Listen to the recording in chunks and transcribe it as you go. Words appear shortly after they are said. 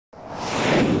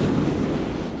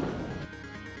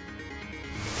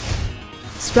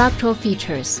Structural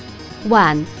features.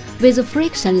 1. With a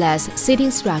frictionless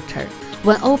seating structure,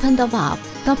 when open the valve,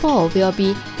 the ball will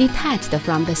be detached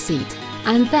from the seat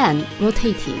and then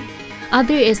rotating, and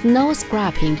there is no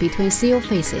scraping between seal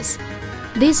faces.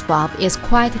 This valve is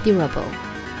quite durable.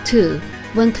 2.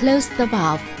 When closed the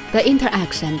valve, the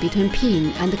interaction between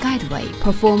pin and guideway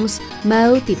performs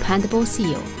more dependable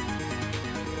seal.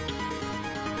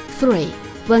 3.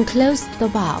 When closed the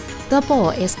valve, the ball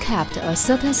is kept a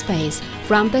certain space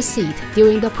from the seat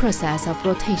during the process of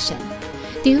rotation.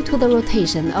 Due to the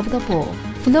rotation of the ball,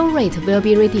 flow rate will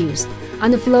be reduced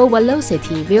and flow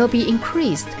velocity will be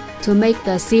increased to make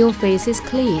the seal faces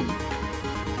clean.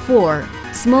 4.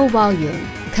 Small volume,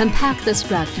 compact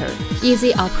structure,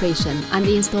 easy operation and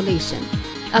installation,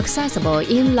 accessible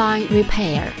inline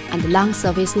repair and long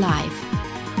service life.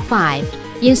 5.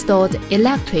 Installed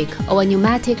electric or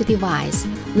pneumatic device,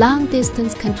 long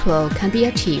distance control can be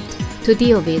achieved to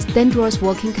deal with dangerous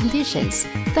working conditions,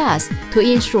 thus to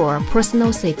ensure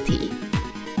personal safety.